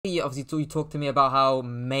obviously you talked to me about how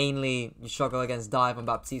mainly you struggle against dive on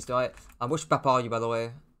Baptiste, right? Which Bap are you, by the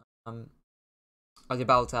way? As your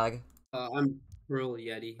battle tag? I'm Pearl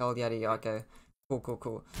Yeti. Oh, Yeti, okay.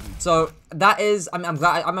 Cool. So that is, I'm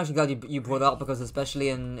glad, I'm actually glad you brought it up because especially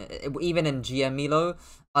even in GM Milo,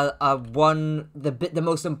 the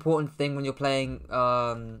most important thing when you're playing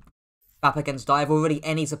Bap against dive, or really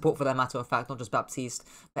any support for that matter of fact, not just Baptiste,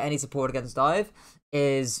 but any support against dive,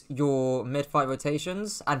 is your mid-fight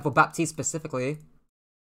rotations, and for Baptiste specifically,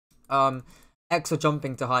 extra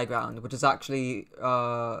jumping to high ground, which is actually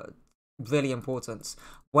really important.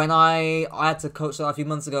 When I had to coach that a few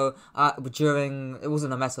months ago, during, it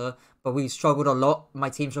wasn't a meta, but we struggled a lot. My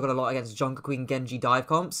team struggled a lot against Junker Queen Genji dive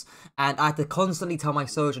comps, and I had to constantly tell my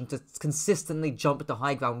Sojourn to consistently jump into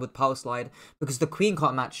high ground with Power Slide because the Queen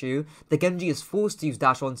can't match you, the Genji is forced to use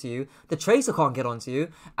dash onto you, the Tracer can't get onto you,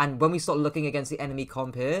 and when we start looking against the enemy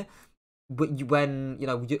comp here, when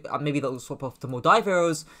maybe they'll swap off to more dive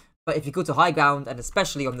heroes. But if you go to high ground, and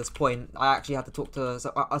especially on this point, I actually had to talk to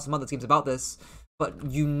some other teams about this,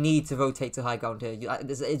 but you need to rotate to high ground here.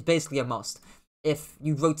 It's basically a must. If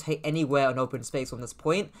you rotate anywhere on open space on this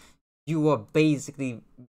point, you are basically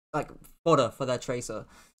like fodder for their Tracer.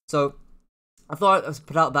 So I thought I'd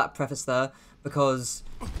put out that preface there because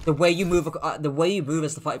the way you move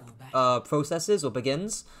as the fight processes or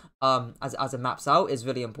begins, as it maps out, is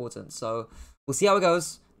really important. So we'll see how it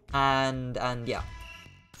goes, and yeah.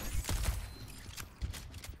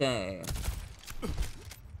 Okay.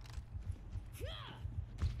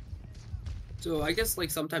 So I guess like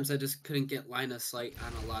sometimes I just couldn't get line of sight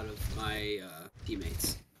on a lot of my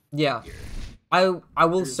teammates. Yeah, Here. I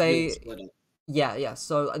will say, Really yeah.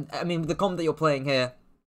 So I mean, the comp that you're playing here,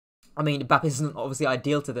 I mean, Bap isn't obviously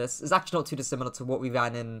ideal to this. It's actually not too dissimilar to what we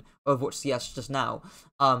ran in Overwatch CS just now.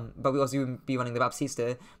 But we also wouldn't be running the Baptiste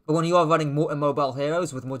here. But when you are running more immobile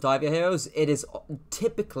heroes with more diver heroes, it is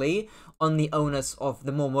typically on the onus of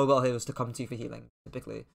the more mobile heroes to come to you for healing,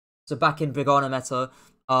 typically. So back in Brigana meta,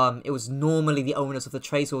 it was normally the onus of the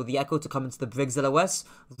Tracer or the Echo to come into the Briggs LOS,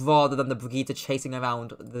 rather than the Brigitte chasing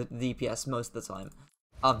around the DPS most of the time.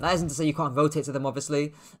 That isn't to say you can't rotate to them,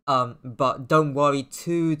 obviously, but don't worry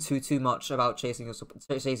too much about chasing your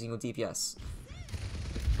DPS.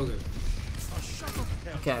 Okay.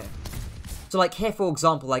 Okay. So, like, here, for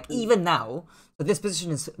example, like, even now, so this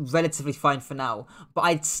position is relatively fine for now, but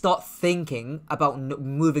I'd start thinking about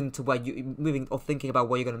moving or thinking about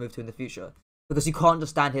where you're going to move to in the future. Because you can't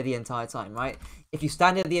just stand here the entire time, right? If you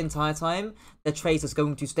stand here the entire time, the Tracer's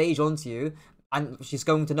going to stage onto you, and she's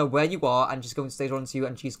going to know where you are, and she's going to stage onto you,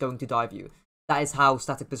 and she's going to dive you. That is how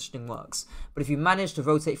static positioning works. But if you manage to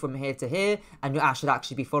rotate from here to here, and your Ashe should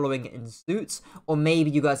actually be following in suit, or maybe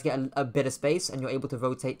you guys get a bit of space, and you're able to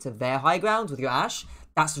rotate to their high ground with your Ashe,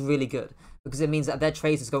 that's really good. Because it means that their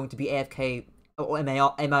Trace is going to be AFK or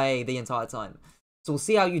MIA the entire time. So we'll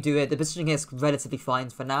see how you do it. The positioning here is relatively fine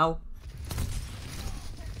for now.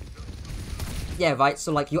 Yeah, right,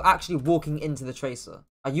 so like, you're actually walking into the Tracer.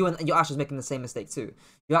 You and your Ashe is making the same mistake too.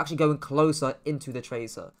 You're actually going closer into the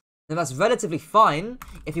Tracer. Now that's relatively fine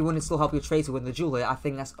if you want to still help your Tracer win the duel here. I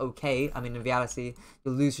think that's okay. I mean, in reality,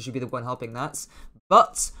 your loser should be the one helping that.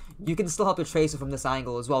 But you can still help your Tracer from this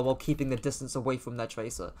angle as well while keeping the distance away from their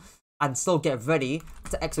Tracer. And still get ready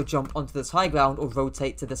to exo jump onto this high ground or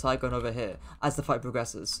rotate to this high ground over here as the fight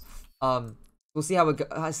progresses. We'll see how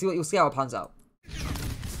you'll see how it pans out.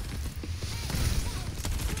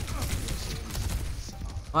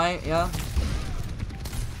 Right, yeah.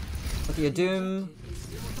 Look at your Doom.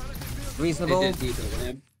 Reasonable.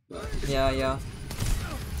 Yeah.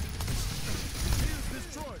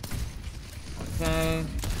 Okay.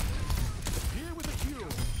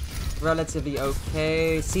 Relatively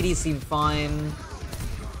okay. CD seemed fine.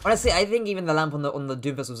 Honestly, I think even the lamp on the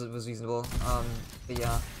Doomfist was reasonable. But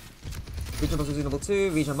yeah. Regional was reasonable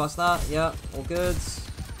too. Regional must that. Yeah, all good.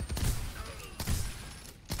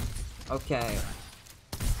 Okay.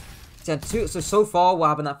 So far, what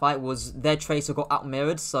happened in that fight was their Tracer got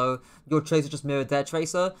out-mirrored, so your Tracer just mirrored their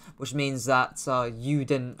Tracer, which means that you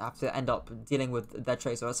didn't have to end up dealing with their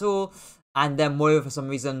Tracer at all. And then Moira, for some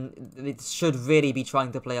reason, it should really be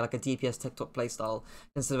trying to play like a DPS TikTok playstyle,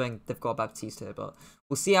 considering they've got Baptiste here, but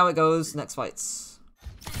we'll see how it goes next fights.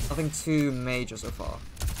 Nothing too major so far.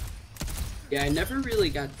 Yeah, I never really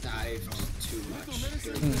got dived too much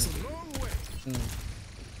during this game.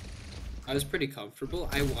 I was pretty comfortable.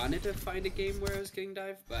 I wanted to find a game where I was getting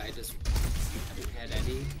dived, but I just haven't had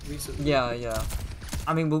any recently. Yeah.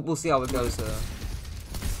 I mean, we'll see how it goes.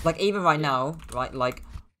 Like, even right now, right, like,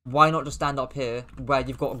 why not just stand up here where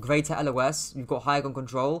you've got a greater LOS, you've got higher gun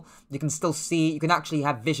control, you can still see, you can actually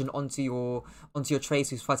have vision onto your trace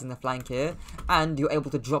who's fighting the flank here, and you're able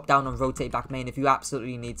to drop down and rotate back main if you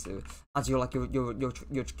absolutely need to, as you're like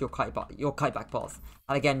your kite back path.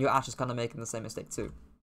 And again, your Ashe is kind of making the same mistake too.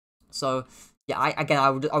 So yeah, I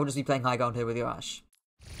would just be playing high ground here with your Ashe.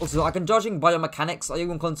 Also, I can judging by your mechanics. Are you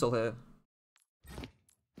on console here?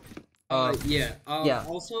 Yeah. Yeah.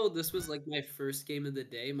 Also, this was like my first game of the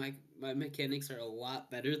day. My mechanics are a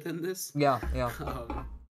lot better than this. Yeah.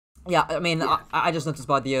 Yeah, I mean, Yeah. I just noticed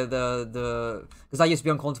by the because I used to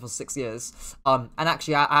be on console for 6 years. And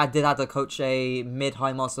actually, I did have to coach a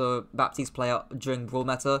mid-high master Baptiste player during Brawl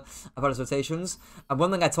meta about his rotations. And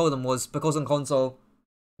one thing I told him was, because on console,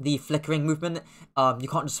 the flickering movement, you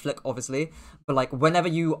can't just flick, obviously, but like whenever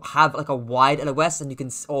you have like a wide LOS and you can,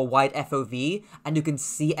 or wide FOV, and you can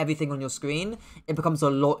see everything on your screen, it becomes a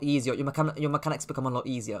lot easier. Your mechanics become a lot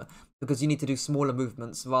easier because you need to do smaller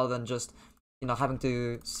movements rather than just, you know, having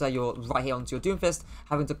to say you're right here onto your Doomfist,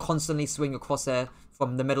 having to constantly swing your crosshair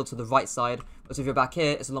from the middle to the right side. But if you're back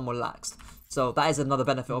here, it's a lot more relaxed. So that is another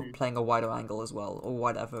benefit of playing a wider angle as well, or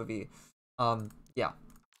wider FOV. Yeah.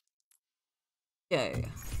 Yay.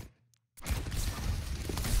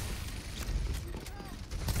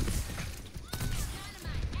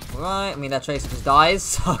 Alright, I mean, that Tracer just dies,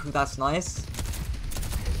 so that's nice.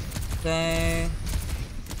 Okay.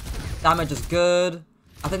 Damage is good.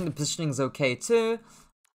 I think the positioning is okay too.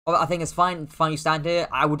 I think it's fine you stand here.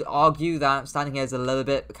 I would argue that standing here is a little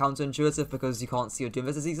bit counterintuitive because you can't see your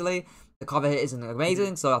Doomfist as easily. The cover here isn't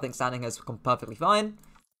amazing, so I think standing here is perfectly fine.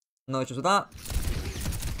 No issues with that.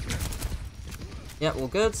 Yeah, all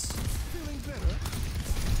good.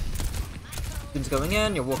 Doom's going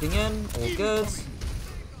in, you're walking in, all good.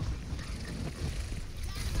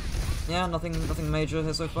 Yeah, nothing major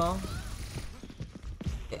here so far.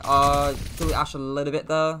 Kill the Ashe a little bit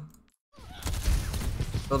there. A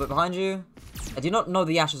little bit behind you. I do not know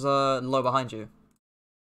the Ashes are low behind you.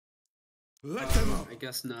 I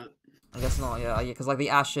guess not. I guess not, yeah, because like the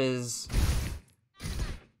Ashes.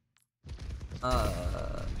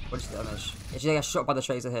 What is the damage? She gets shot by the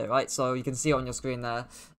Tracer here, right? So you can see it on your screen there.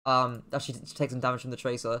 Actually takes some damage from the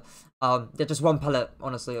Tracer. Yeah, just one pellet,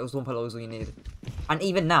 honestly. It was one pellet was all you need. And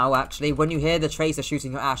even now, actually, when you hear the Tracer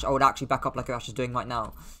shooting your Ashe, I would actually back up like your Ashe is doing right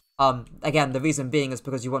now. Again, the reason being is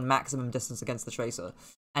because you want maximum distance against the Tracer.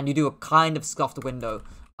 And you do a kind of scuffed window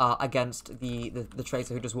against the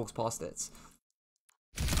Tracer who just walks past it.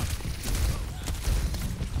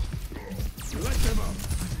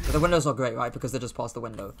 But the window's not great, right? Because they're just past the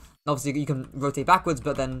window. And obviously, you can rotate backwards,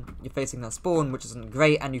 but then you're facing their spawn, which isn't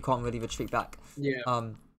great, and you can't really retreat back. Yeah.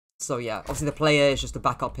 So yeah, obviously the player is just to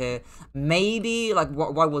back up here. Maybe like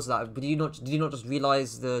why was that? Did you not just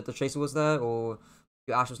realize the Tracer was there, or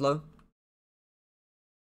your Ashe was low?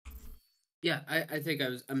 Yeah, I think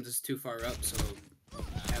I'm just too far up, so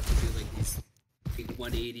I have to do like these big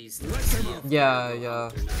 180s. To see if Yeah, they're yeah.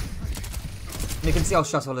 out or not. You can see how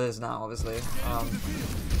stressful it is now, obviously.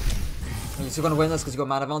 You're still gonna win this because you got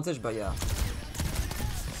man advantage, but yeah.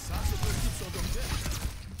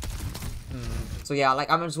 So yeah, like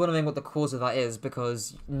I'm just wondering what the cause of that is,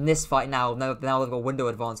 because in this fight now they've got window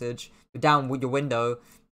advantage. You're down with your window.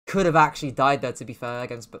 Could have actually died there, to be fair,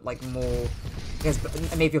 against but like more.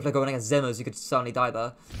 Maybe if you're going against Zimmers, you could certainly die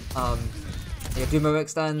there. Your Doomer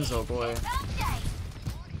extends. Oh boy.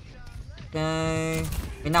 Okay.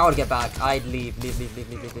 I mean, now I'd get back. I'd leave.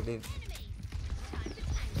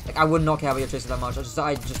 Like, I would not care about your Tracer that much. I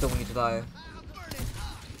just don't want you to die.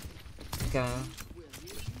 Okay.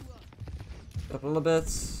 Get up a little bit.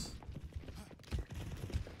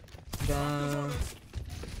 Okay.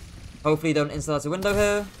 Hopefully don't install out a window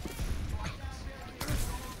here.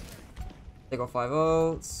 They got 5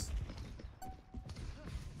 ults.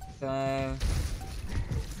 Okay.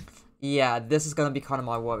 Yeah, this is gonna be kind of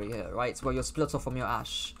my worry here, right? It's where you're split off from your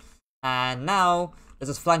Ashe. And now, there's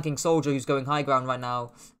this flanking soldier who's going high ground right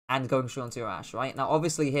now and going straight onto your Ashe, right? Now,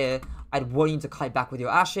 obviously here, I'd want you to kite back with your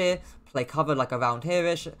Ashe here, play cover like around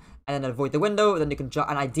here-ish, and then avoid the window, then you can jump.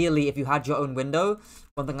 And ideally, if you had your own window,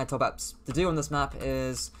 one thing I told Baps to do on this map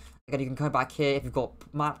is, again, you can come back here if you've got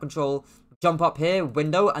map control, jump up here,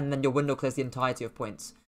 window, and then your window clears the entirety of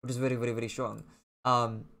points, which is really, really, really strong.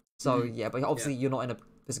 So yeah, but obviously you're not in a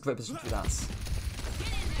great position to do that.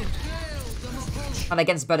 And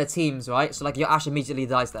against better teams, right? So like your Ashe immediately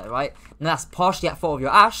dies there, right? And that's partially at fault of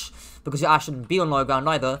your Ashe, because your Ashe shouldn't be on low ground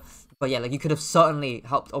either. But yeah, like you could have certainly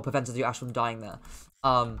helped or prevented your Ashe from dying there.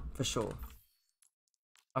 For sure.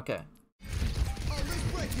 Okay.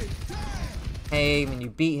 Hey, when you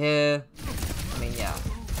beat here, I mean, yeah.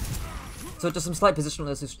 So just some slight positional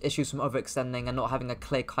issues from overextending and not having a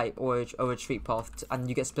clear kite or a retreat path, and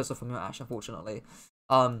you get split off from your Ashe, unfortunately.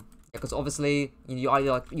 Because obviously you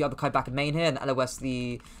either kite back in main here and LOS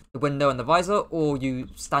the window and the visor, or you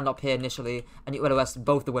stand up here initially and you LOS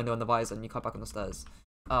both the window and the visor and you kite back on the stairs.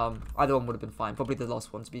 Either one would have been fine. Probably the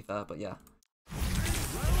last one, to be fair, but yeah.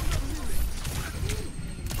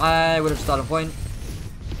 I would have just started on point.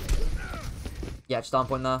 Yeah, just start on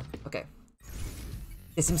point there. Okay.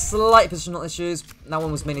 There's some slight positional issues. That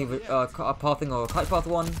one was mainly a pathing or kite path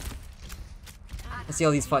one. Let's see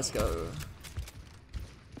how these fights go.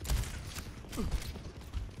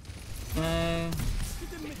 Okay.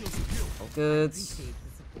 All good.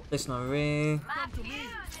 Stationary.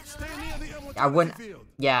 I wouldn't.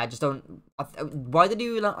 Yeah, I just don't. Why did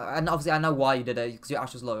you? And obviously, I know why you did it because your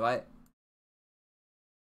Ashe was low, right?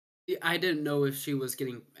 I didn't know if she was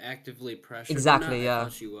getting actively pressured. Exactly. Or not. Yeah. I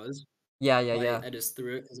thought she was. Yeah. I just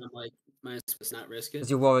threw it because I'm like, might as well not risk it.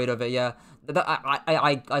 Because you're worried of it, yeah.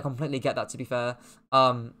 I completely get that, to be fair.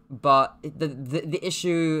 But the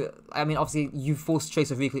issue, I mean, obviously you forced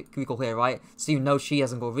Tracer recall here, right? So you know she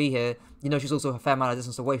hasn't got re here. You know she's also a fair amount of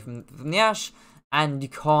distance away from the Ashe, and you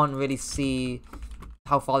can't really see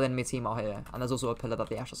how far the enemy team are here. And there's also a pillar that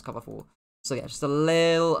the Ashe has cover for. So yeah, just a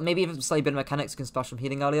little, maybe even slightly bit of mechanics. You can splash from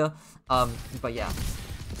healing earlier. But yeah.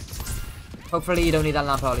 Hopefully you don't need that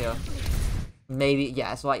lamp earlier. Maybe,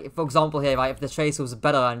 yeah, so like, for example here, right, if the Tracer was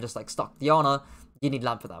better and just like stuck Diana, you need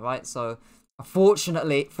lamp for that, right? So,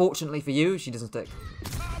 fortunately for you, she doesn't stick.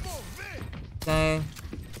 Okay.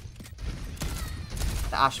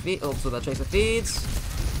 The Ashe feed, also the Tracer feeds.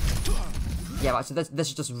 Yeah, right, so this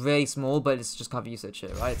is just really small, but it's just cover usage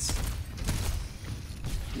here, right?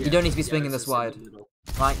 You don't need to be swinging this wide.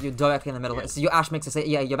 Right, you're directly in the middle. So your Ashe makes the same.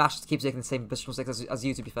 Yeah, your Ashe keeps taking the same positional six as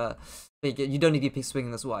you, to be fair. But you don't need to be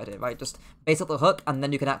swinging this wide here, right? Just base up the hook, and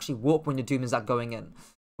then you can actually walk when your Doom is going in.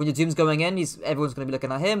 When your Doom's going in, everyone's going to be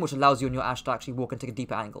looking at him, which allows you and your Ashe to actually walk and take a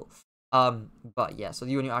deeper angle. But yeah, so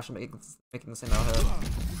you and your Ashe are making the same out here,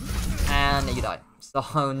 and you die.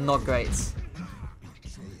 So not great.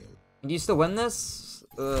 Do you still win this?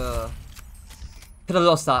 Could have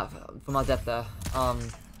lost that from our depth there.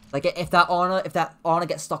 Like, if that honor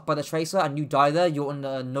gets stuck by the Tracer and you die there, you're in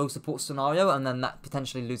a no support scenario, and then that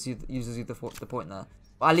potentially uses you the point there.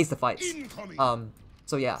 Or at least the fights.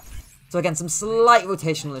 So yeah. So again, some slight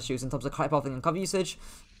rotational issues in terms of kite pathing and cover usage.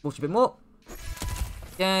 Watch a bit more.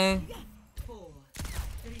 Okay.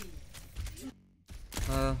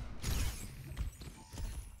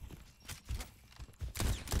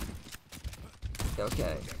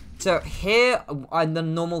 Okay. So here, the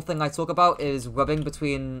normal thing I talk about is rubbing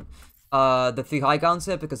between the 3 high grounds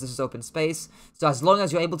here, because this is open space. So as long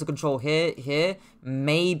as you're able to control here,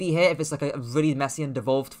 maybe here, if it's like a really messy and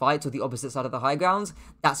devolved fight to the opposite side of the high grounds,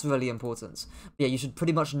 that's really important. But yeah, you should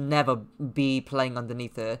pretty much never be playing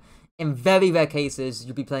underneath here. In very rare cases,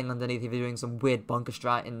 you'll be playing underneath if you're doing some weird bunker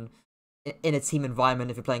strat in a team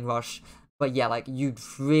environment, if you're playing Rush. But yeah, like, you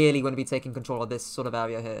really want to be taking control of this sort of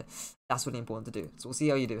area here. That's really important to do. So we'll see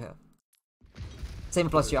how you do here. Same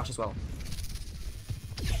applies to your Ashe as well.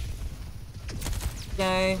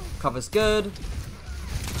 Okay, cover's good.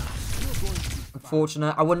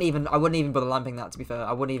 Unfortunate. I wouldn't even bother lamping that, to be fair.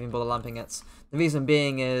 I wouldn't even bother lamping it. The reason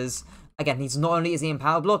being is, again, he's not only is he in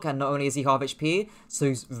power block, and not only is he half HP, so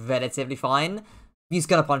he's relatively fine. He's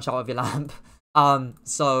gonna punch out of your lamp.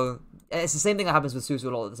 So it's the same thing that happens with Suzu a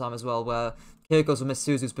lot of the time as well, where Kirikos will miss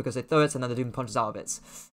Suzus because they throw it and then the Doom punches out of it.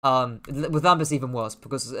 With Lamp it's even worse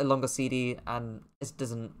because it's a longer CD and it's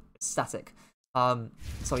static.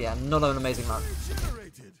 So yeah, not an amazing map.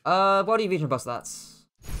 Why do you region bust that?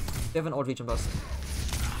 Do you have an odd region bust?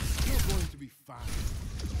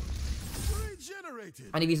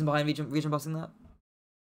 Any reason behind region busting that?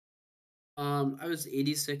 I was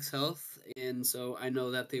 86 health, and so I know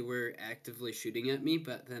that they were actively shooting at me,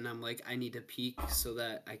 but then I'm like, I need to peek so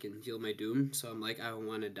that I can heal my Doom, so I'm like, I don't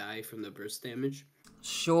want to die from the burst damage.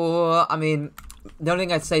 Sure, I mean, the only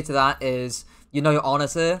thing I'd say to that is, you know your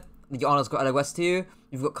Honor's here, your Honor's got LOS to you,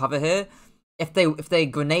 you've got cover here. If they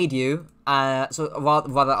grenade you, so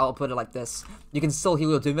rather I'll put it like this, you can still heal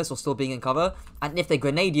your Doom while still being in cover, and if they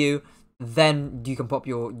grenade you, then you can pop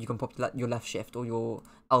your left shift or your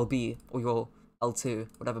LB or your L2,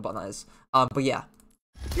 whatever button that is. But yeah.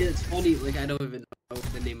 Yeah, it's funny, like, I don't even know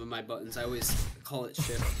the name of my buttons. I always call it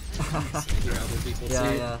shift. I hear other people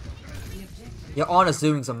say it. Your Honor's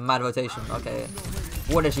doing some mad rotation. Okay.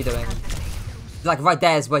 What is she doing? Like, right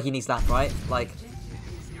there is where he needs that, right? Like,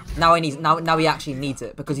 now he actually needs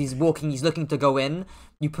it because he's looking to go in.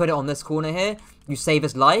 You put it on this corner here, you save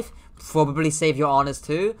his life, probably save your Honor's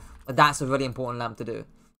too. But that's a really important lamp to do.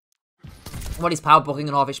 When he's power blocking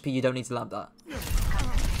and half HP, you don't need to lamp that.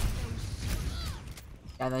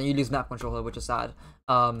 And then you lose map control, which is sad.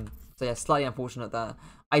 So yeah, slightly unfortunate there.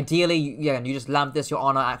 Ideally, yeah, you just lamp this, your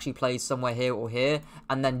Ana actually plays somewhere here or here,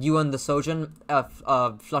 and then you and the Sojourn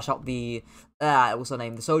flush out the what's her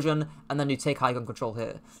name? The Sojourn, and then you take high gun control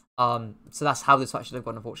here. So that's how this fight should have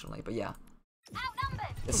gone, unfortunately, but yeah.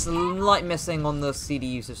 It's slight missing on the CD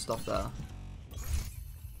usage stuff there.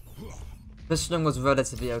 Positioning was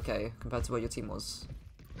relatively okay compared to where your team was.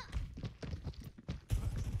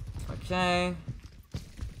 Okay.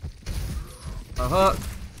 A hook.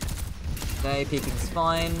 Okay, peeking's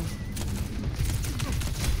fine.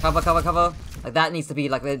 Cover, cover, cover. Like that needs to be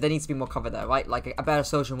like there needs to be more cover there, right? Like a better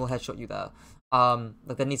Sojourn will headshot you there.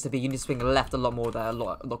 Like there needs to be you need to swing left a lot more there, a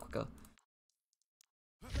lot quicker.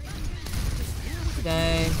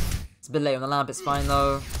 Okay. It's a bit late on the lamp, it's fine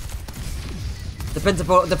though. The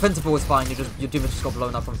principle is fine, your Doom just got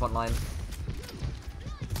blown up from front line.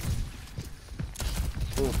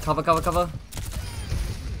 Ooh, cover, cover, cover.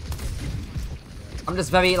 I'm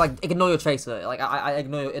just very, like, ignore your tracer. Like, I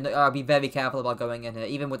ignore, I'll be very careful about going in here,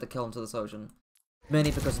 even with the kill into the Sojourn.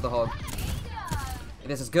 Mainly because of the hog.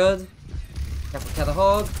 This is good. Careful, kill the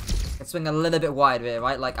hog. And swing a little bit wide here,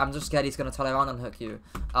 right? Like, I'm just scared he's gonna turn around and hook you.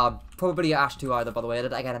 Probably Ashe too either, by the way.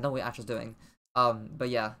 Again, I know what Ashe is doing. But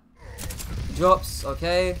yeah. Drops,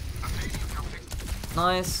 okay.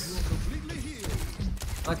 Nice.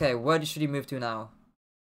 Okay, where should you move to now?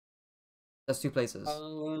 There's two places.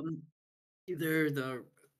 Either the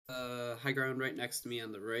high ground right next to me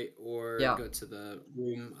on the right, or go to the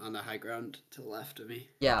room on the high ground to the left of me.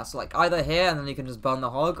 Yeah, so like either here and then you can just burn the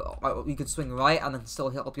hog, or you can swing right and then still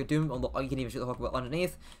hit up your Doom, or you can even shoot the hog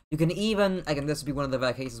underneath. You can even, again, this would be one of the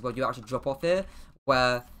rare cases where you actually drop off here,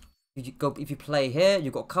 where you go, if you play here,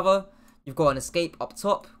 you've got cover, you've got an escape up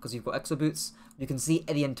top, because you've got exo boots, you can see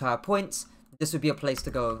the entire point. This would be a place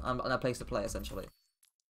to go, and a place to play, essentially.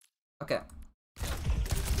 Okay.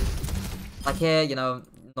 Like here, you know,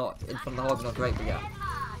 not in front of the hog, not great, but yeah.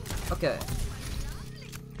 Okay.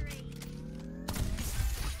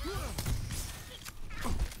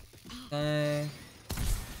 Okay.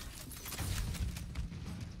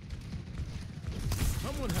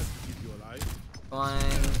 Someone has to keep you alive. Fine.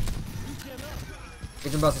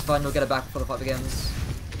 Vision burst is fine, you'll get it back before the fight begins.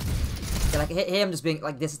 Yeah, like here I'm just being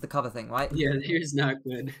like, this is the cover thing, right? Yeah, here's not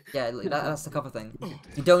good. Yeah, that's the cover thing.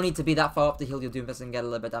 You don't need to be that far up to heal your Doom Fist and get a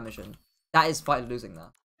little bit of damage in. That is fight losing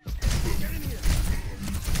there.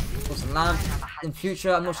 Also lamp. In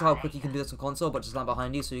future, I'm not sure how quick you can do this on console, but just land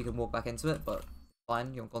behind you so you can walk back into it, but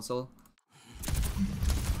fine, you're on console.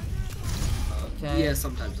 Okay. Yeah,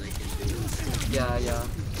 sometimes I can do it. Yeah, yeah.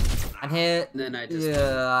 And here, and then I just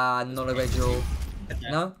not a great duel.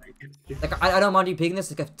 No? Like, I don't mind you peeking this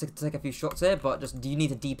to take a few shots here, but just, you need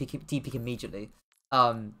to D-peek immediately.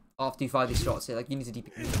 After you fire these shots here, like, you need to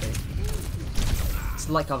D-peek immediately.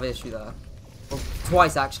 Slight cover issue there. Well,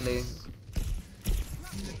 twice, actually.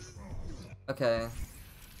 Okay.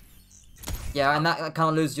 Yeah, and that kind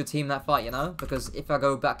of loses your team that fight, you know? Because if I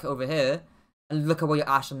go back over here, and look at where your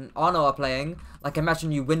Ashe and Ana are playing, like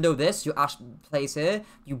imagine you window this, your Ashe plays here,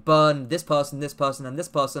 you burn this person, and this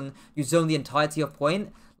person, you zone the entirety of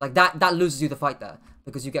point, like that loses you the fight there.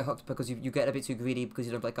 Because you get hooked, because you get a bit too greedy, because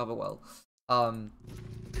you don't play cover well.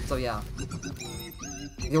 So yeah.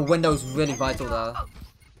 Your window's really vital there.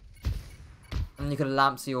 And you can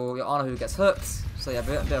lamp to your Ana who gets hooked, so yeah, a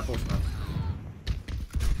bit unfortunate.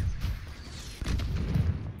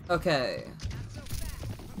 Okay.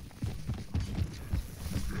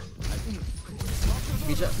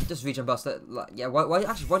 Just reach and bust it. Like, yeah, why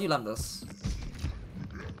do you land this?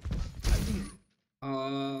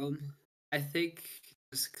 I think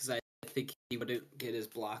just because I think he wouldn't get his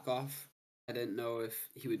block off. I didn't know if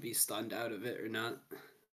he would be stunned out of it or not.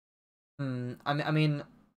 I mean,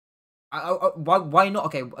 why not?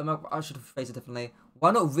 Okay, I should have phrased it differently.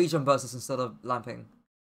 Why not region burst this instead of lamping?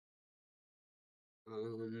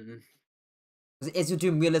 Is your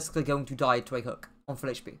Doom realistically going to die to a hook on full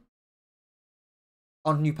HP?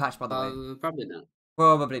 On new patch, by the way. Probably not.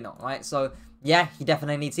 Probably not, right? So, yeah, he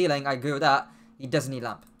definitely needs healing. I agree with that. He doesn't need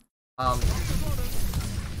lamp.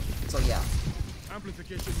 So, yeah.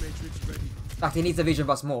 Amplification matrix ready. In fact, he needs the vision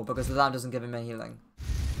bust more because the lamp doesn't give him any healing.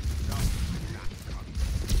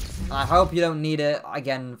 And I hope you don't need it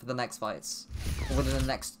again for the next fights. Or within the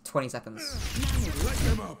next 20 seconds.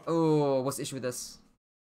 Oh, what's the issue with this?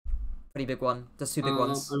 Pretty big one. Just two big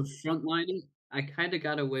ones. On frontlining, I kind of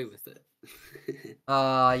got away with it.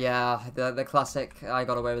 Yeah, the classic, I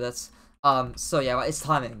got away with it. So yeah, it's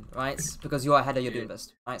timing, right? Because you are ahead of your Doom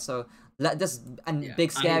Fist, right? So let this, and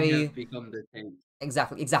big scary, become the tank.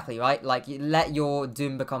 Exactly, right? Like, you let your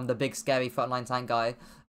Doom become the big, scary frontline tank guy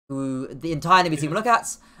who the entire enemy team look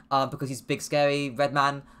at, because he's big, scary, red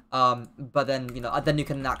man, but then, you know, then you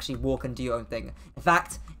can actually walk and do your own thing. In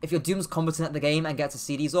fact, if your Doom's competent at the game and gets a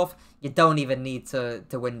CDs off, you don't even need to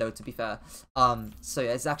window, to be fair. So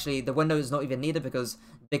yeah, it's actually, the window is not even needed because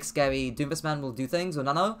big, scary Doomfist man will do things, or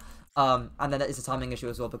Nano, and then it's a timing issue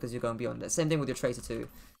as well because you're going beyond it. Same thing with your Tracer too.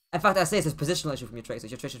 In fact, I say it's a positional issue from your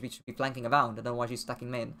Tracers. Your Tracers should be flanking around, and otherwise you're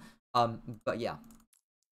stacking main. But yeah.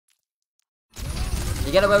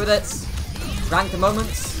 You get away with it. Ranked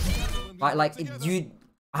moments. Right, like,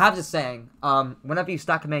 I have this saying, whenever you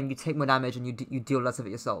stack a main, you take more damage and you deal less of it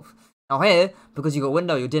yourself. Now here, because you got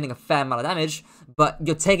window, you're dealing a fair amount of damage, but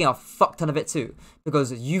you're taking a fuck ton of it too.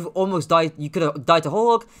 Because you've almost died, you could have died to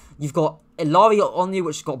Hog, you've got Ilaria on you,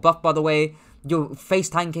 which got buffed by the way, you're face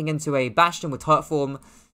tanking into a Bastion with turret form.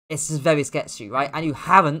 It's just very sketchy, right? And you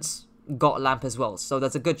haven't got Lamp as well, so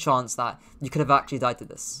there's a good chance that you could have actually died to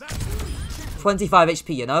this. 25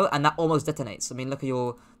 HP, you know, and that almost detonates. I mean, look at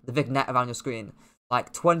the big net around your screen.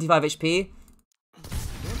 Like, 25 HP,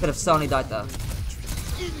 could have certainly died there.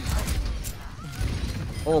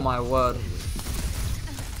 Oh my word.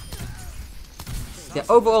 Yeah,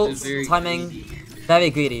 overall timing, very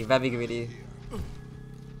greedy, very greedy.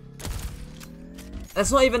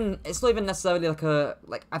 It's not even necessarily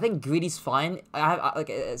like I think greedy's fine.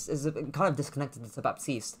 It's kind of disconnected to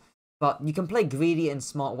Baptiste, but you can play greedy in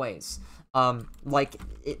smart ways.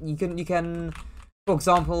 You can, for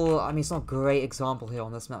example, I mean, it's not a great example here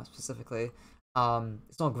on this map specifically.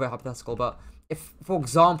 It's not a great hypothetical, but if, for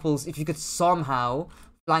examples, if you could somehow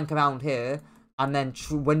flank around here and then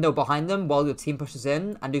window behind them while your team pushes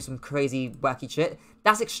in and do some crazy wacky shit,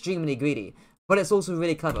 that's extremely greedy. But it's also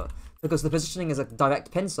really clever. Because the positioning is a direct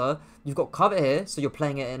pincer, you've got cover here, so you're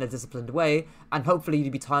playing it in a disciplined way, and hopefully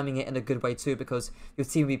you'd be timing it in a good way too, because your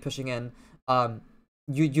team would be pushing in,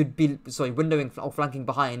 you'd be, windowing or flanking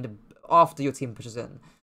behind after your team pushes in.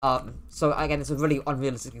 So again, it's a really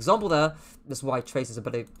unrealistic example there, that's why Trace is a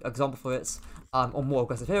better example for it, or more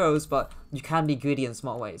aggressive heroes, but you can be greedy in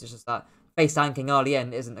smart ways, it's just that face tanking early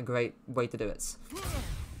in isn't a great way to do it.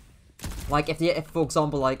 Like, if for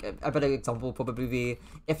example, like, a better example would probably be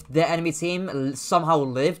if the enemy team somehow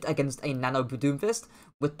lived against a Nano Doomfist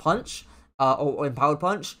with Punch, or Empowered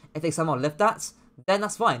Punch, if they somehow lived that, then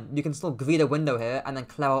that's fine. You can still greed a window here and then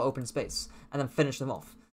clear out open space, and then finish them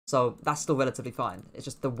off. So, that's still relatively fine. It's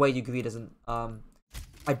just the way you greed isn't,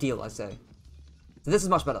 ideal, I'd say. So this is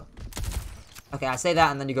much better. Okay, I say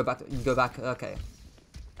that, and then you go back, okay.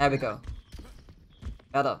 There we go.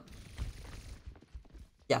 Better.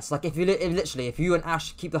 Yes, like if you and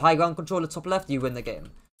Ash keep the high ground control at top left, you win the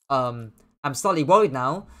game. I'm slightly worried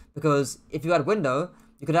now, because if you had window,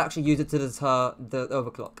 you could actually use it to deter the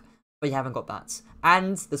overclock. But you haven't got that.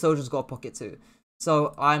 And the soldier's got a pocket too.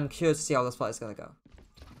 So I'm curious to see how this fight is going to go.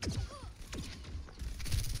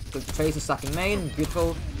 Good Trace is stacking main,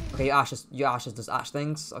 beautiful. Okay, your Ash does Ash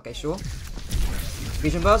things. Okay, sure.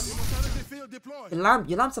 Vision burst. Your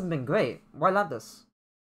lamps haven't been great. Why lamp this?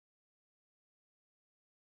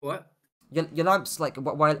 What? Your lamps, like,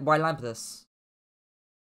 why lamp this?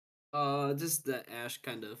 Just the Ash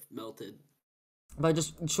kind of melted.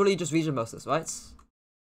 But surely you just region burst this, right?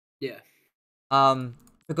 Yeah.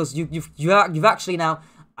 Because you've actually now,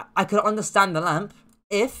 I could understand the lamp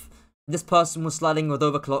if this person was sliding with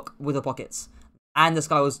overclock with the pockets, and this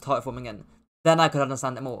guy was turret forming in. Then I could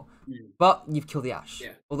understand it more. But you've killed the Ash,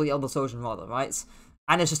 or the other Sojourn rather, right?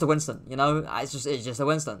 And it's just a Winston, you know. It's just a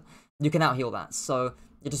Winston. You can out heal that, so.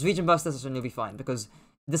 You just region burst this and you'll be fine, because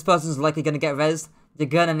this person's likely going to get rezzed. You're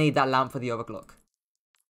going to need that lamp for the overclock.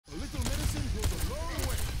 A little medicine goes a long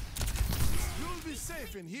way. You'll be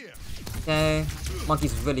safe in here. Okay,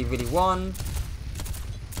 Monkey's really won.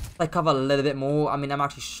 They cover a little bit more. I mean, I'm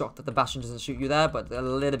actually shocked that the Bastion doesn't shoot you there, but a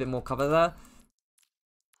little bit more cover there.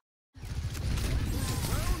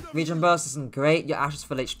 Region burst isn't great. Your Ash is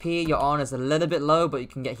full HP. Your Arn is a little bit low, but you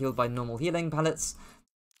can get healed by normal healing pallets.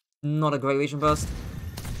 Not a great region burst.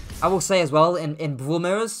 I will say as well, in Brawl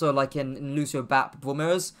Mirrors, so like in Lucio Bap Brawl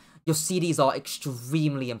Mirrors, your CDs are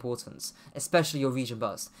extremely important, especially your region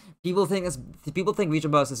burst. People think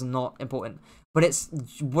region burst is not important, but it's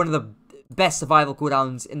one of the best survival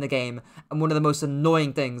cooldowns in the game, and one of the most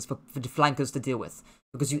annoying things for the flankers to deal with,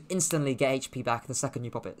 because you instantly get HP back the second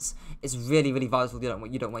you pop it. It's really vital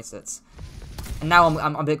you don't waste it. And now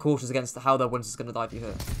I'm a bit cautious against how the Winston's going to dive you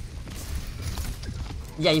here.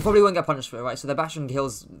 Yeah, you probably won't get punished for it, right? So the Bastion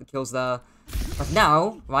kills there. But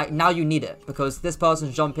now, right, now you need it. Because this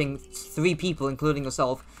person's jumping 3 people, including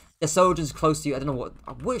yourself, The soldier's close to you. I don't know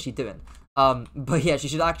what is she doing. But yeah, she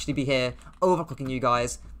should actually be here overclocking you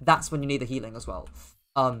guys. That's when you need the healing as well.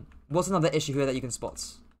 What's another issue here that you can spot?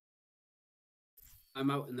 I'm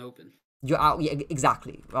out in the open. You're out, yeah,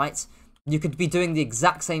 exactly, right? You could be doing the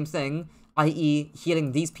exact same thing, i.e.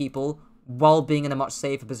 healing these people while being in a much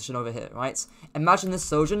safer position over here, right? Imagine this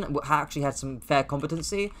Sojourn actually had some fair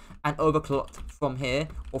competency and overclocked from here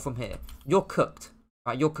or from here. You're cooked,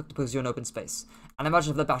 right? You're cooked because you're in open space. And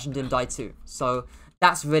imagine if the Bastion didn't die too. So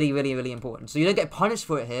that's really, really, really important. So you don't get punished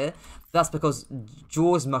for it here. That's because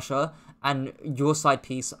Jaw's Musher and your side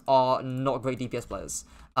piece are not great DPS players.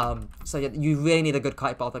 So yeah, you really need a good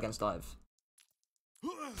kite path against dive.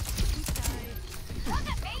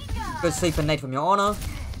 Good sleep and nade from your honor.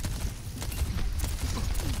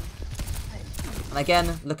 And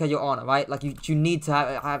again, look at your honor, right? Like you need to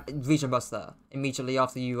have region burst there immediately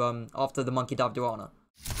after you after the monkey dived your honor.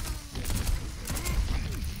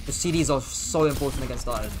 The CDs are so important against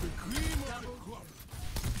dive.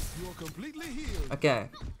 Okay.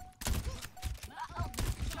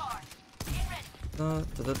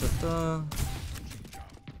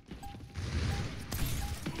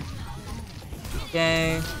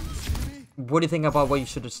 Okay. What do you think about what you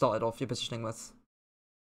should have started off your positioning with?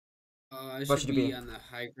 I should be on the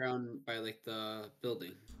high ground by like the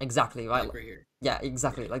building. Exactly, right? Like right here. Yeah,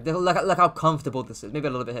 exactly. Like look how comfortable this is. Maybe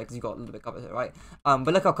a little bit here because you got a little bit cover here, right? But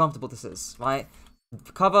look how comfortable this is, right?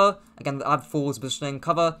 Cover again. I have forwards positioning.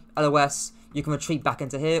 Cover LOS. You can retreat back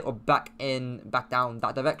into here or back down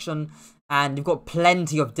that direction, and you've got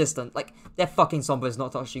plenty of distance. Like their fucking Sombra is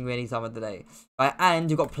not touching you any time of the day, right? And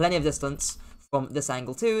you've got plenty of distance from this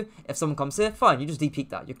angle too. If someone comes here, fine. You just de-peek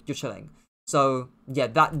that. You're chilling. So yeah,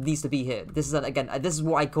 that needs to be here. This is again. This is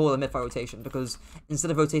what I call a midfight rotation because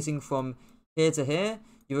instead of rotating from here to here,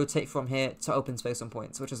 you rotate from here to open space on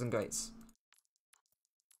points, which isn't great.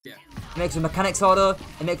 Yeah. It makes your mechanics harder.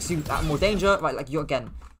 It makes you at more danger, right? Like you again,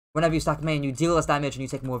 whenever you stack main, you deal less damage and you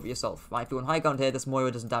take more of it yourself, right? If you're on high ground here, this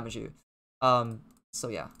Moira doesn't damage you. So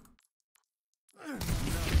yeah. I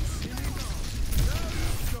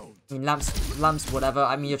mean, lamps, whatever.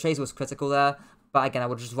 I mean, your chase was critical there. But again, I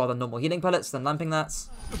would just rather normal healing pellets than lamping that.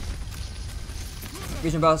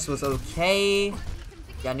 Region burst was okay.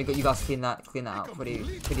 Yeah, and you guys clean that out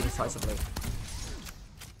pretty decisively.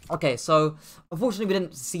 Okay, so unfortunately we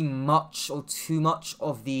didn't see much or too much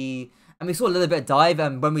of the. And we saw a little bit of dive,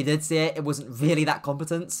 and when we did see it, it wasn't really that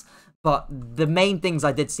competent. But the main things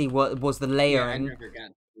I did see was the layering. Yeah, I never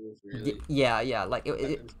got really. Yeah, like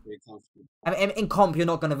I mean, in comp, you're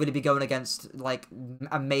not going to really be going against like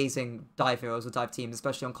amazing dive heroes or dive teams,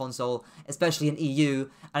 especially on console, especially in EU,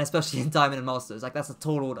 and especially in Diamond and Masters. Like that's a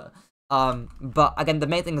tall order. But again, the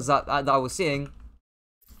main things that I was seeing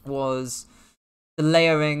was the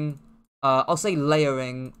layering. I'll say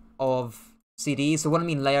layering of CDs. So when I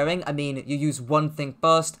mean layering, I mean you use one thing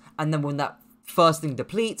first, and then when that first thing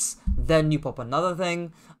depletes, then you pop another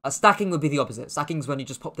thing. Stacking would be the opposite. Stacking is when you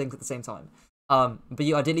just pop things at the same time. But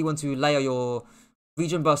you ideally want to layer your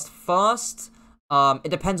region burst first. It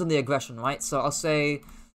depends on the aggression, right? So I'll say,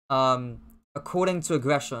 according to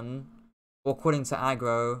aggression, or according to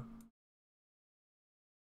aggro,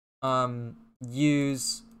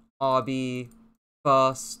 use RB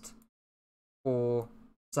first or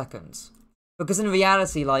second. Because in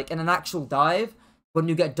reality, like in an actual dive, when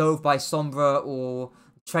you get dove by Sombra or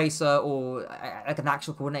Tracer or like an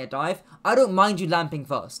actual coordinated dive, I don't mind you lamping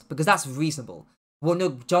first because that's reasonable. When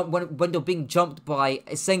you're being jumped by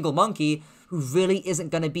a single monkey who really isn't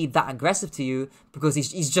going to be that aggressive to you because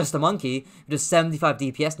he's just a monkey who does 75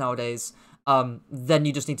 DPS nowadays, then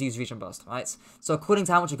you just need to use region burst, right? So according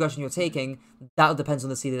to how much aggression you're taking, that depends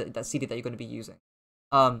on the CD that you're going to be using.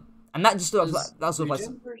 And that just that's what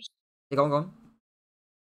go on.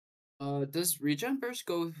 Does regen burst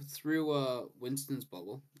go through Winston's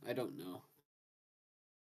bubble? I don't know.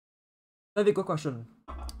 Very good question.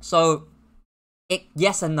 So,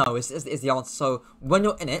 yes and no is the answer. So when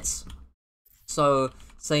you're in it, so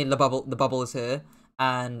say the bubble is here,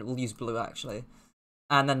 and we'll use blue actually,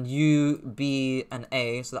 and then U, B, and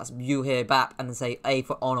A. So that's U here, BAP, and then say A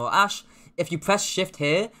for Honor or Ash. If you press Shift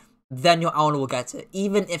here, then your Aona will get it,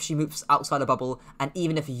 even if she moves outside the bubble, and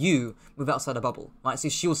even if you move outside the bubble, right? So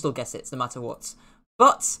she will still get it, no matter what.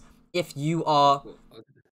 But if you are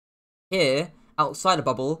here, outside the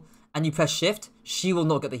bubble, and you press Shift, she will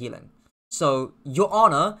not get the healing. So your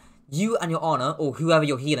Aona, you and your Aona, or whoever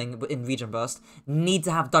you're healing in Region Burst, need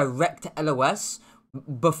to have direct LOS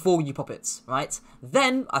before you pop it, right?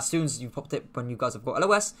 Then, as soon as you popped it when you guys have got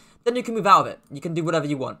LOS, then you can move out of it. You can do whatever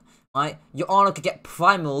you want, right? Your Aona could get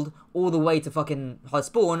primaled all the way to fucking her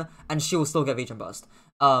spawn, and she will still get Region Burst.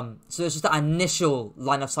 So it's just the initial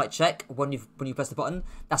line of sight check when you press the button.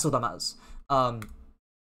 That's all that matters.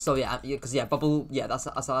 So yeah, because bubble, that's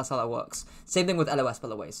how that works. Same thing with LOS, by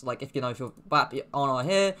the way. So like if you're on or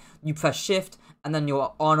here, you press shift, and then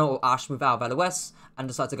your Honor or Ash move out of LOS and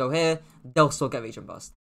decide to go here, they'll still get region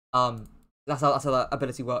burst. That's how that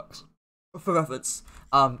ability works. For reference.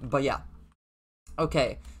 But yeah.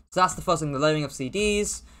 Okay, so that's the first thing, the layering of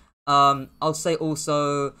CDs. I'll say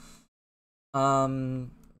also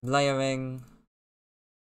layering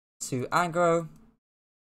to aggro.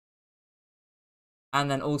 And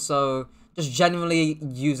then also just generally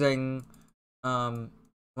using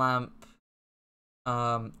lamp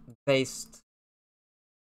based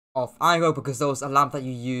off aggro, because there was a lamp that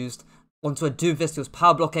you used onto a Doomfist who was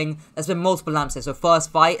power blocking. There's been multiple lamps here. So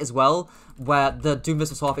first fight as well, where the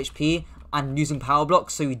Doomfist was half HP and using power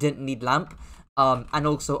block, so you didn't need lamp. And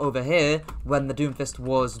also over here, when the Doomfist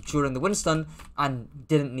was during the Winston and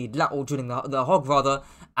didn't need lamp, or during the Hog rather,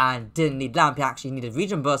 and didn't need lamp, he actually needed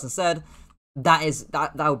region burst instead.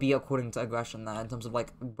 That would be according to aggression there, in terms of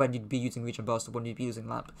like when you'd be using region burst or when you'd be using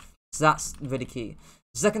lamp. So that's really key.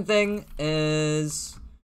 Second thing is,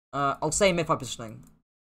 I'll say midfight positioning.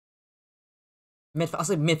 I'll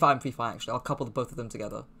say midfight and pre-fight actually. I'll couple both of them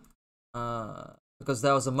together. Because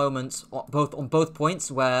there was a moment on both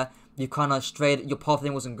points where you kind of strayed. Your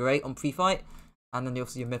pathing wasn't great on pre-fight, and then you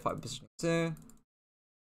also your midfight positioning too.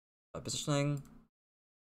 Positioning.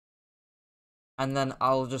 And then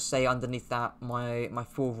I'll just say underneath that my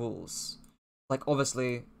 4 rules. Like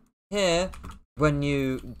obviously here, when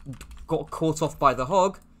you got caught off by the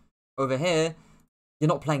Hog, over here, you're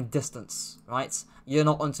not playing distance, right? You're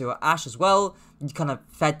not onto your Ash as well. You kind of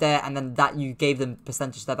fed there, and then that you gave them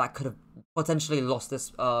percentage that could have potentially lost this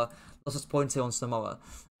point here on Samoa.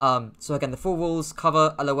 So again, the 4 rules: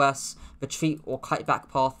 cover, LOS, retreat or kite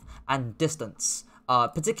back path, and distance.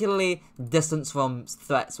 Particularly distance from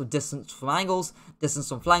threats, or distance from angles, distance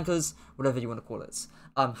from flankers, whatever you want to call it.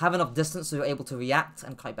 Have enough distance so you're able to react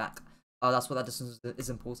and kite back. That's what that distance is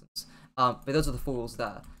important. But those are the 4 rules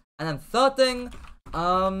there. And then third thing,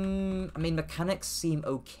 I mean, mechanics seem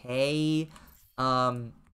okay.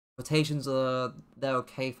 Rotations they're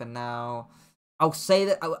okay for now. I'll say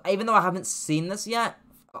that, even though I haven't seen this yet,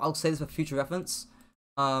 I'll say this for future reference.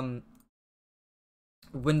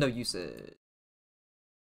 Window usage.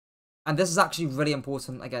 And this is actually really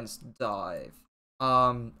important against dive.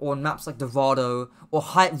 Or maps like Dorado, or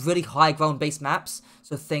really high ground based maps.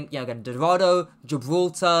 So think, again, Dorado,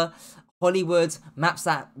 Gibraltar, Hollywood, maps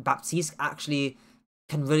that Baptiste actually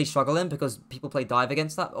can really struggle in because people play dive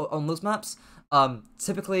against that on those maps.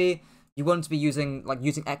 Typically, you want to be using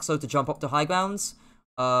EXO to jump up to high grounds,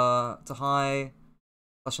 to high,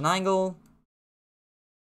 slash an angle,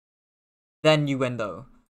 then you window.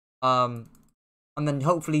 And then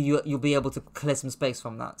hopefully you'll be able to clear some space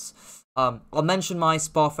from that. I'll mention my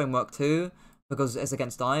spar framework too, because it's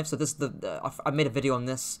against dive. So this is I made a video on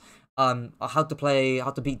this, how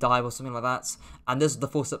to beat dive or something like that. And this is the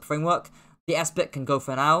 4-step framework. The S bit can go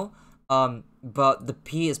for now, but the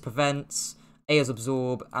P is prevents, A is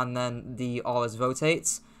absorb, and then the R is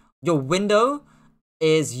rotates. Your window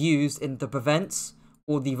is used in the prevent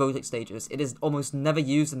or the rotate stages. It is almost never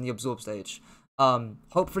used in the absorb stage.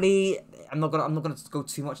 Hopefully, I'm not gonna go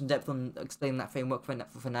too much in depth on explaining that framework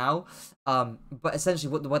for now. But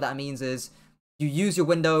essentially, what that means is you use your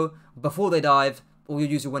window before they dive, or you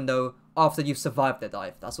use your window after you've survived their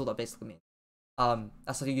dive. That's all that basically means.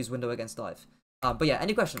 That's how you use window against dive. But yeah,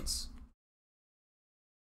 any questions?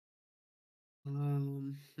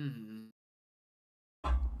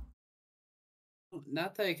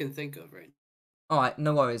 Not that I can think of right now. Alright,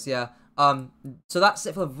 no worries, yeah. So that's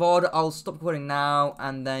it for the VOD. I'll stop recording now,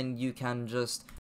 and then you can just